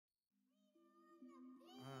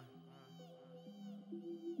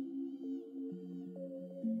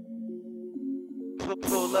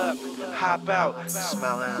Pull up, hop out,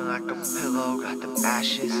 smelling like a pillow, got them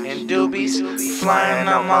ashes and doobies flying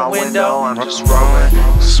out my window. I'm just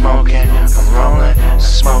rolling, smoking, I'm rolling,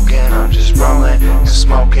 smoking, I'm just rolling,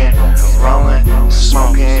 smoking, I'm rolling,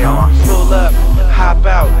 smoking. Pull up, hop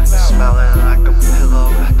out, smelling like a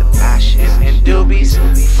pillow, got them ashes and doobies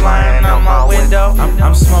flying out my window.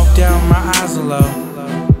 I'm smoked out, my eyes are low.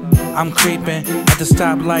 I'm creeping at the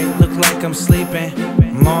stoplight, look like I'm sleeping.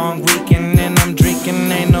 Long weekend and I'm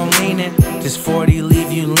drinking, ain't no leaning. This 40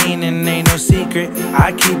 leave you leaning, ain't no secret.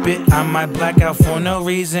 I keep it, I might black out for no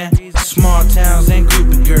reason. Small towns and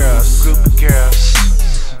group of girls.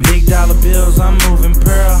 Big dollar bills, I'm moving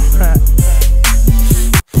pearl.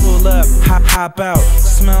 Pull up, hop out,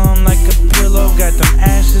 smelling like a pillow. Got them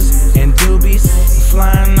ashes and doobies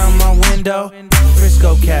flying out my window.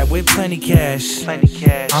 Frisco cat with plenty cash. I'm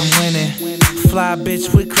winning. Fly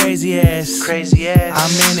bitch with crazy ass.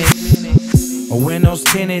 I'm in it. Windows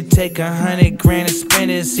tinted, take 100 grand and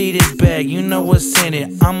spend it. See this bag, you know what's in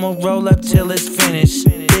it. I'ma roll up till it's finished.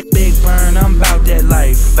 Big burn, I'm about that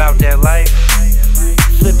life.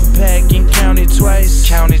 Flip a pack and count it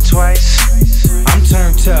twice. I'm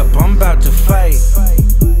turned up, I'm about to fight.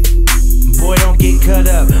 Boy, don't get cut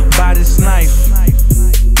up by this knife.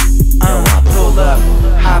 Pull up,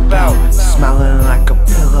 hop out, smelling like a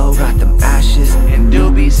pillow, got them ashes and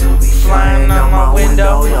doobies flying out my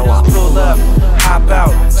window. Pull up, hop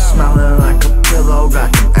out, smelling like a pillow,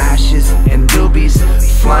 got them ashes and doobies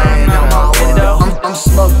flying out my window. I'm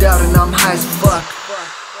smoked out and I'm high as fuck.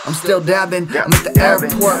 I'm still dabbing, I'm at the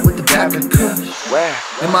airport with the pack of kush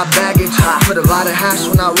in my baggage. Put a lot of hash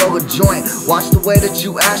when I roll a joint. Watch the way that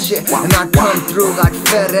you ash it, and I come through like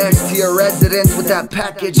FedEx to your residence with that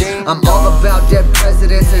package. I'm all about dead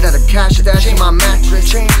presidents. I got a cash stash in my mattress.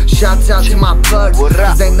 Shouts out to my plugs,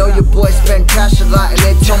 cause they know your boy spend cash a lot. And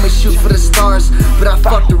they told me shoot for the stars, but I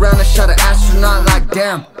fucked around and shot an astronaut. Like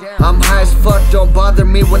damn, I'm high as fuck, don't bother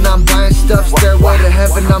me when I'm buying stuff. Stairway to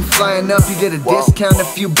heaven, I'm flying up. You get a discount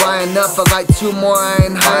if you buying up. I like 2 more, I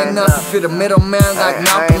ain't high enough. If you're the middleman like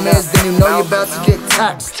Malcolm is, then you know you're about to get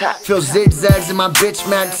taxed. Feel zigzags in my bitch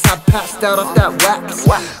mags, I passed out off that wax.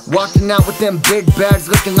 Walking out with them big bags,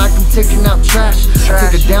 looking like I'm taking out trash.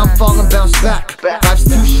 Take a downfall and bounce back. Life's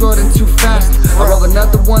too short and too fast. I roll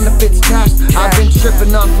another one if it's cashed. I've been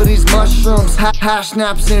tripping off of these mushrooms, hash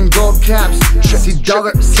naps and gold caps. See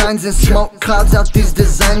dollar signs and smoke clouds out these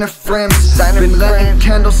designer frames. Been letting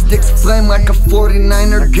candlesticks flame like a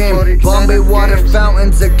 49er game. Bombay water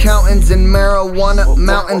fountains, accountants and marijuana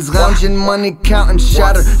mountains. Lounging, money counting,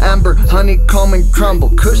 shatter, amber, honeycomb and crumble.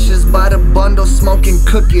 Cushions by the bundle, smoking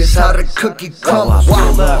cookies, how the cookie crumble.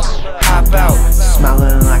 Pull up, hop out,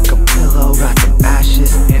 smelling like a pillow, got them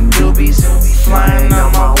ashes and doobies flying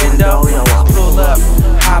out my window. Pull up,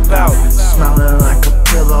 hop out, smelling like a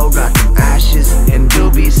pillow, got them ashes and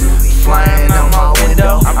doobies flying out my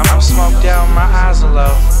window. I'm smoked out, my eyes are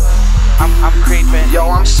low. I'm creeping. Yo,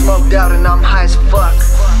 I'm smoked out and I'm high as fuck.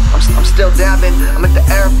 I'm still dabbing, I'm at the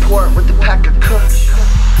airport with the pack of kush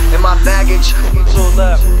in my baggage. Pull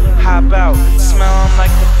up, hop out, smelling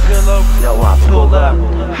like a pillow. Yo, I pull up,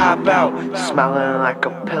 hop out, smelling like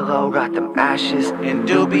a pillow, got them ashes and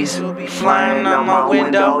doobies flying out my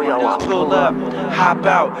window. Pull up, hop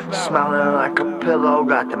out, smelling like a pillow,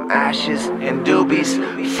 got them ashes and doobies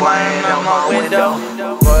flying out my window.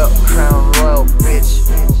 Royal Krown, royal bitch,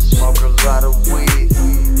 smoker.